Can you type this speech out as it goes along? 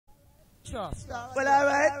Well,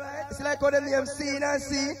 alright. It's like what the name seen and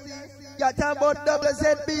see. You're talking about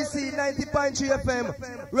WZBC 90.3 FM.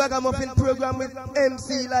 Ragamuffin program with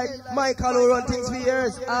MC like Michael who run things for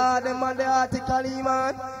years. Them on the article,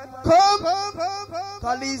 man. Come!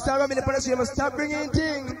 Call Lisa Robin the police, you must stop bringing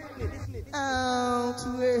things. Out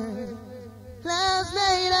where last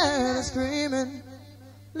night I was screaming,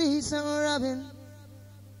 Lisa Robin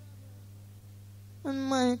and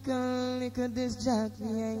Michael, look at this jack,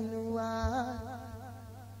 me ain't no why.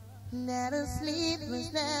 Not a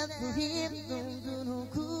sleepless night for him, don't do no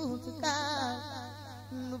cool to God.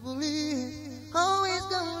 The police always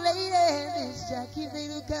gonna lay there, this Jackie they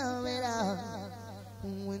do come it out.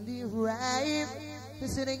 When they arrive, they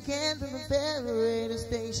said they can't prepare a radio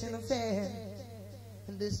station affair.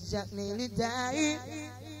 And this Jack nearly died.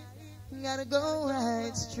 You gotta go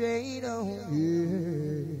right straight on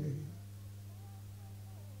here.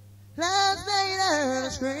 Last night I heard her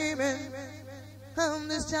screaming,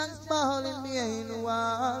 this Jack's falling behind the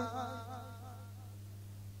wall.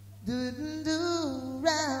 Do,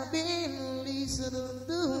 Robin, Lisa,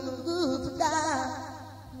 do no good to die.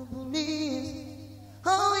 The police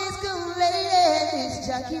always come late, this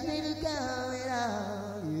Jackie baby coming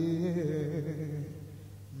out. Yeah.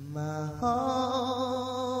 My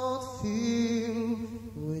heart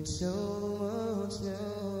filled with so much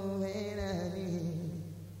love and I need.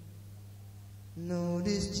 No,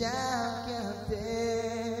 this Jack out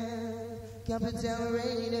there, Capital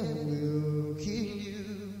Radio will kill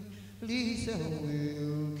you, Lisa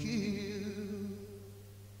will kill you.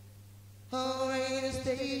 Oh, radio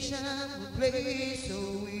station will play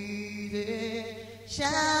so easy.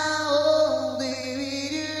 Shout,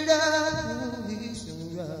 baby, love, Lisa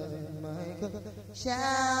Robin, Michael.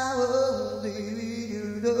 Shout, baby,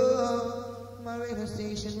 love. My radio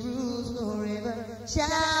station rules forever.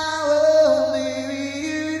 Shout,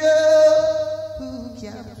 baby, love. Who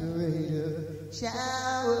captured?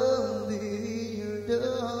 Shout, baby,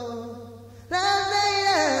 love. Last night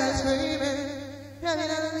I was screaming. Robin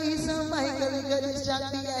and Lisa, Michael, got this Jack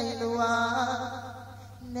behind the wall.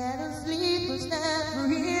 Not a sleepless night for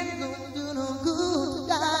him, don't do no good to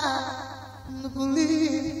God. The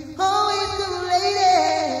police always come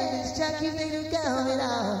late, this Jack if they do count it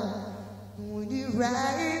out. When you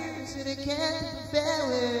ride, so they can't compare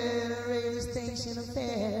with a radio station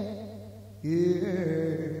affair.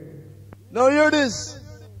 Yeah. Now hear this.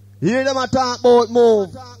 Hear them a talk about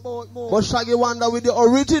move. But Shaggy Wonder with the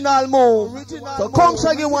original move. So come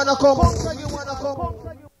Shaggy Wonder, come.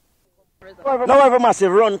 Now every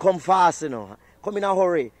massive run come fast, you know. Come in a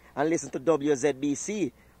hurry and listen to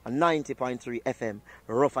WZBC on 90.3 FM.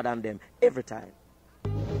 Rougher than them every time.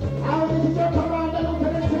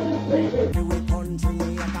 We country,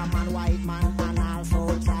 a man, white man, and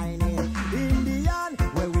also Chinese. Indian,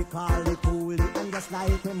 where we call it cool, and just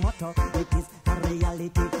like we motto, it is a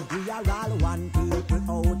reality. We are all one people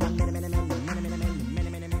out and many, many, many, many, many, many,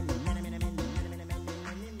 many, many,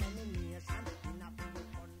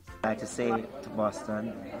 I'd like to say to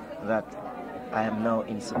Boston that I am now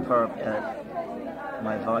in superb health.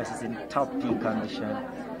 My voice is in top peak condition,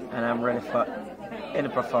 and I'm ready for any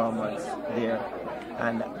performance there.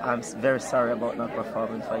 And I'm very sorry about not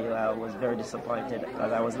performing for you. I was very disappointed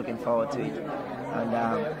because I was looking forward to it. And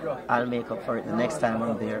I'll make up for it the next time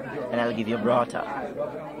I'm there, and I'll give you a brata.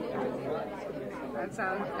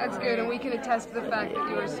 That's good, and we can attest to the fact that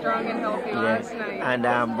you were strong and healthy last night. And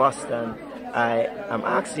Boston, I am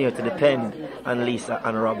asking you to depend on Lisa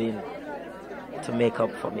and Robin to make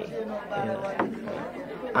up for me.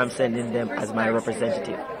 I'm sending them as my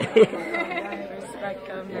representative. Respect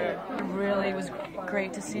them. It really was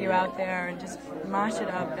great to see you out there and just mash it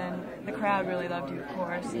up, and the crowd really loved you, of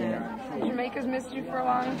course. Yeah. Jamaica's missed you for a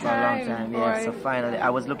long time. For a long time, yeah. So finally, I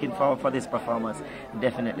was looking forward for this performance,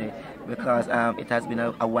 definitely, because it has been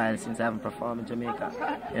a while since I haven't performed in Jamaica,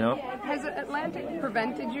 you know. Has Atlantic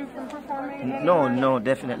prevented you from performing? No,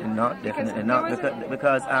 definitely not, because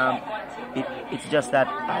it's just that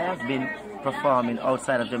I have been performing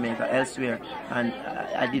outside of Jamaica, elsewhere, and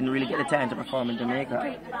I didn't really get the time to perform in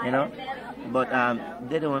Jamaica, you know. But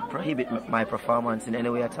they don't prohibit my performance in any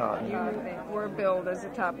way at all. You were billed as a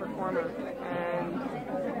top performer,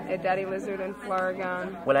 and Daddy Lizard and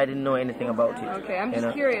Flaragon. Well, I didn't know anything about it. Okay, I'm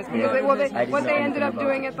just curious because what they ended up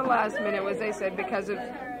doing at the last minute was they said because of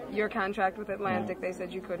your contract with Atlantic, they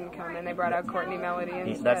said you couldn't come, and they brought out Courtney Melody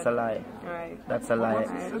instead. That's a lie. All right. That's a lie.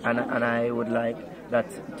 And I would like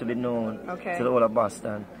that to be known to the whole of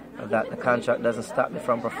Boston, that the contract doesn't stop me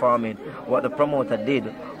from performing. What the promoter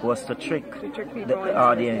did was to trick the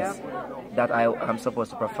audience that I'm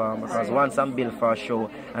supposed to perform, because once I'm billed for a show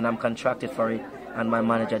and I'm contracted for it, and my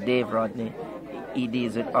manager Dave Rodney, he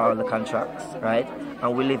deals with all the contracts, right?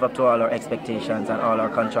 And we live up to all our expectations and all our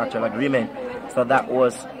contractual agreement. So that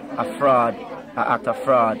was a fraud, an act of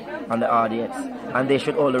fraud on the audience. And they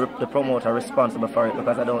should hold the promoter responsible for it,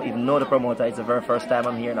 because I don't even know the promoter. It's the very first time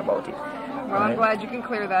I'm hearing about it. Well, right? I'm glad you can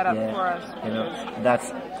clear that up for us. You know,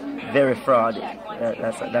 that's very fraud.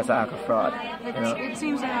 That's an act of fraud. It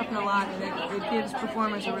seems to happen a lot, and it gives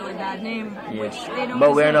performers a really bad name. Which they don't.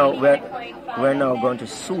 But we're now going to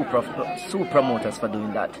sue promoters for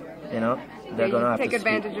doing that. You know, they're going to have take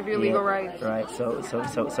advantage of your legal rights. Right. So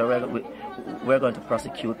we're going to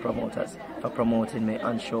prosecute promoters for promoting me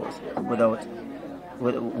on shows without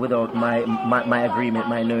my agreement,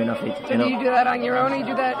 my knowing of it. So do you do that on your own, or you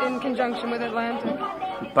do that in conjunction with Atlantic?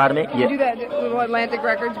 Pardon me? You do that, will Atlantic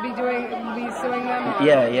Records be suing them? Or?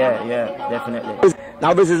 Yeah, definitely.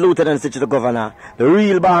 Now this is Lieutenant Stitchie, the governor, the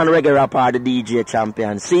real born reggae rapper, the DJ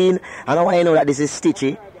champion scene. And I want you to know that this is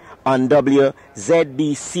Stitchie on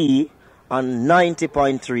WZBC on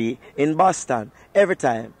 90.3 in Boston. Every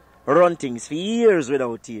time, run things for years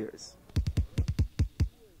without tears.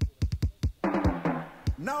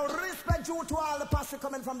 Now respect you to all the posse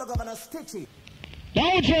coming from the governor Stitchie.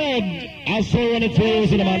 Now, John, I saw when it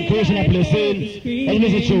was in the man pushing up the scene. And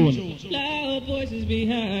this is tune. Loud voices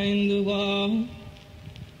behind the wall.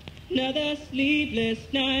 Another sleepless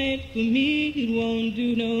night for me. It won't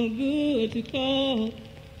do no good to call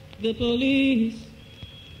the police.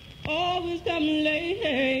 Always come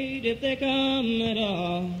late if they come at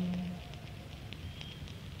all.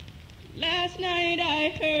 Last night I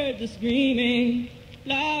heard the screaming.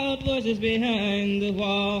 Loud voices behind the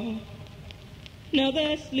wall.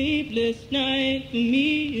 Another sleepless night for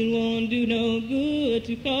me. It won't do no good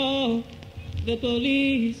to call the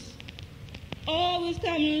police. Always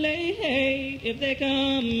come late if they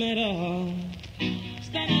come at all.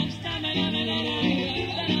 Stand up, stand up, stand up,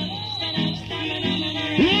 stand up, stand up, stand up.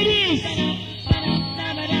 Ladies!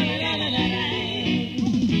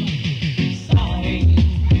 Sorry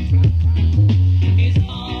is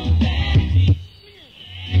all that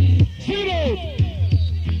Sit out!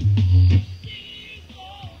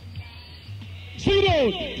 Sit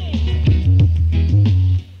out!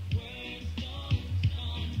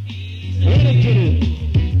 Let us get it.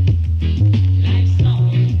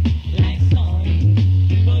 like song,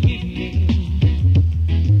 forgive me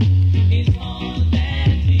is all that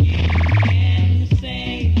you can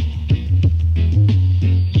say.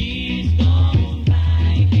 Years gone by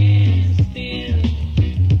and still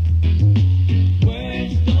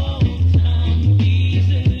words don't come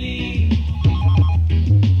easily.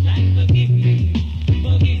 Like forgive me.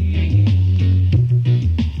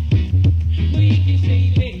 But you can say,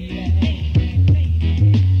 baby,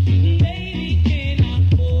 can I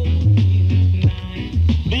hold you tonight?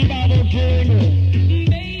 The Bible King.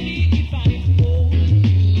 Baby, if I hold you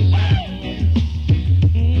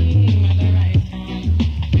at the right time,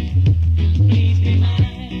 please be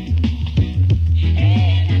mine.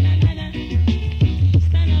 Hey, na na na na,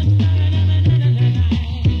 stand up, na na na na na na.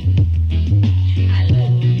 I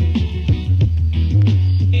love you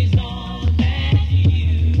is all that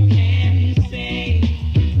you can say.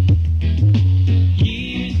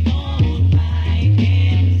 Years gone by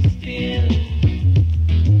and still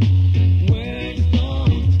words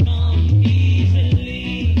don't come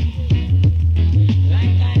easily.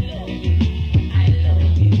 Like I love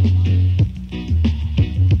you,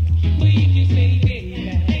 but you can say,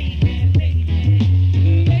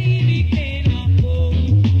 baby, can I hold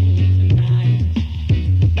you tonight?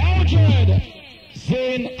 Now, Chad,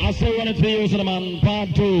 saying I saw when it was in the man part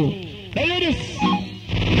 2. Now, ladies,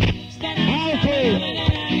 Stand up, okay.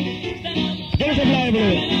 Give us a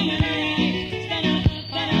library.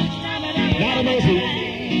 Not a mercy.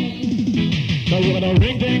 So you're gonna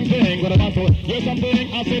ring, ding, ding, with a muscle. Here's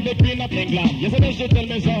something, I said the queen of England. Yes, I should tell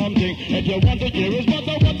me something. If you want to hear is what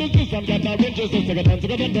I want to do, some got no riches, it's a good dance,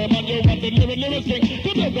 and man, you want the lyric king.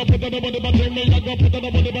 Could I go put on the body, but in me, I go put on the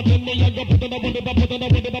body, but in me, I go put on the body, but put on the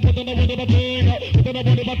body, but put on the body, but in put on the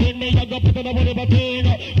body, but in me, I go put on the body, but in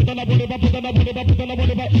put on the body, but put on the body, but put on the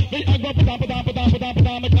body, but me, I go put on,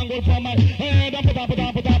 me can go for my head, and put on the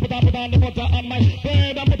butter on my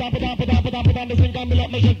head, and put on the sink, and bill up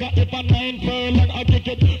me, sugar, if I'm 9 furlong, I kick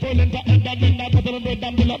it, full into head, and then I put on the bread,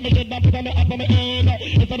 and bill up me, shit, and put on the up on my head,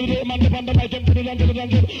 if Put on the man, the mic, and put it on the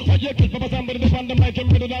dungeon. What you keep Papa somebody on the mic, and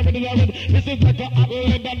put it on the dungeon. This is like a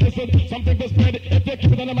outlet, and this is something to spread. If you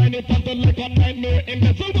keep it on the mind, it's something like a nightmare in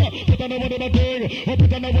the silver. Put on the whatever thing, or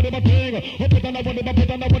put on the whatever thing, or put on the whatever, put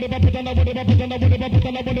on the whatever, put on the whatever, put on the whatever, put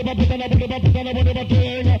on the whatever, put on the whatever, put on the whatever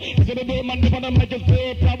thing. Is it the man, the mic is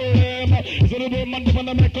the problem? Is it the man, the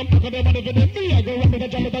mic, come back on the whatever thing? Me, I go run with the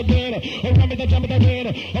jump it again, or run with the jump it again,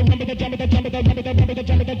 or run with the jump it, jump it, jump it, jump it, jump it,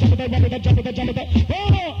 jump it, jump it, jump it, jump it.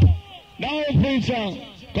 Now, preacher,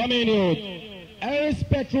 come in here. I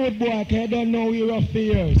respect road boy, I don't know you're rough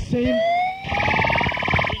here. See?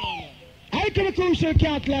 I can a crucial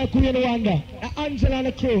cat like we in Rwanda. Angela and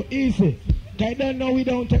the crew, easy. I don't know we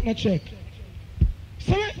don't take no check.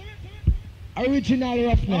 See? Original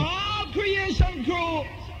roughness. All creation crew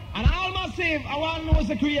and all massive. I want to know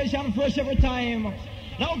the creation fresh every time.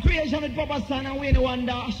 Now creation with Papa San and Winnie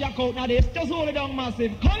Wonder. Shock out now this. Just hold it down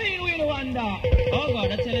massive. Come in Winnie Wonder. Oh God,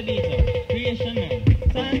 that's the detail. Creation man.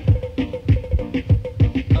 Son.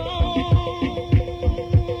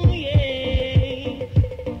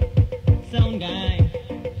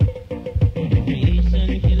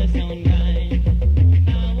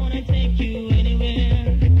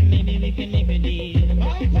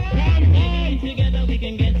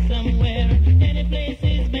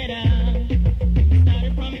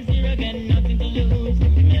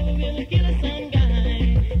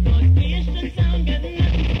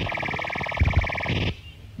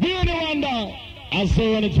 I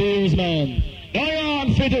say when it feels, man.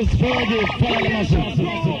 Dion Fitters, Fergus, Parliament.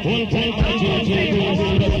 One time, creation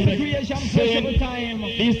time.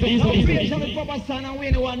 Creation with Papa San and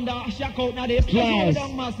Winnie Wonder. Shock out now this. Class.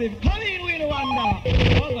 Massive. Come in, Winnie Wonder.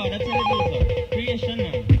 Oh God, that's the creation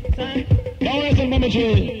man. Son. Now listen, Mama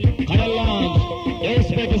J. Kind of launch. Your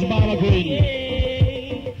respect is Baba Green.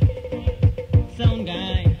 Sound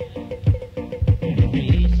guy.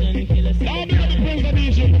 Creation killer. Now be the prince of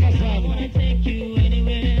Egypt, Papa San.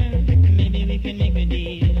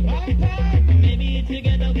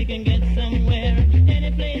 Together we can get somewhere.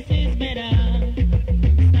 Any place is better.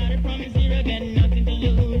 Started from zero, got nothing to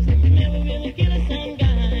lose. Never will kill a sound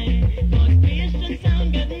guy. Cause creation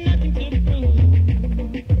sound got nothing to prove.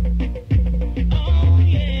 Oh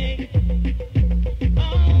yeah.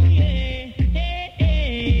 Oh yeah. Hey,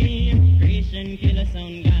 hey. Creation killer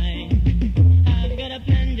sound guy. I've got a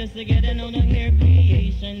plan just to get another hair.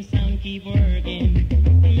 Creation sound keep working.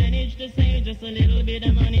 Manage to save just a little bit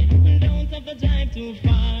of money. Don't have to drive too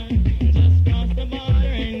far. Just cross the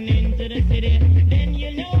border and into the city. Then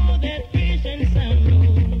you know that creation sound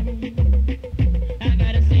rules. I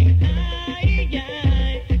gotta sing, aye,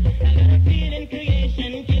 aye. I got a feeling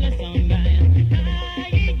creation killer sound guy.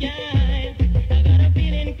 Aye, aye. I got a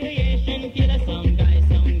feeling creation killer sound guy.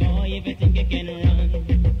 Sound boy, if you think you can run.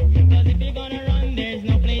 Cause if you're gonna run, there's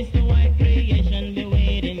no place to hide. Creation be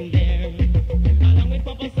waiting there. Along with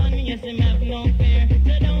Papa Son, yes, him have no fear.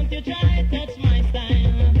 So don't you try to touch my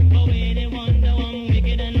style. But wait, they wonder I'm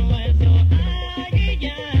wicked and wild. So aye,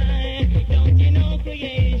 aye. Don't you know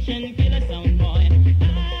creation kill a sound boy?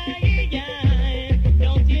 Aye, aye.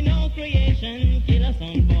 Don't you know creation kill a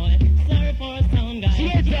sound boy? Sorry for a sound guy.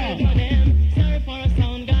 Sorry for them. Sorry for a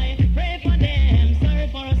sound guy. Pray for them. Sorry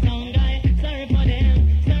for a sound guy. Sorry for them.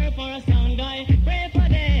 Sorry for a sound guy. Pray for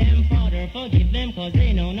them. Father, forgive them, cause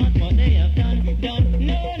they know not what they have done.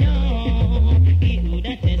 No, no. He who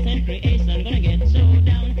that is in creation gonna get so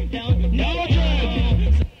down. No, no.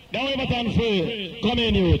 Now Everton free. Come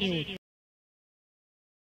in, youth.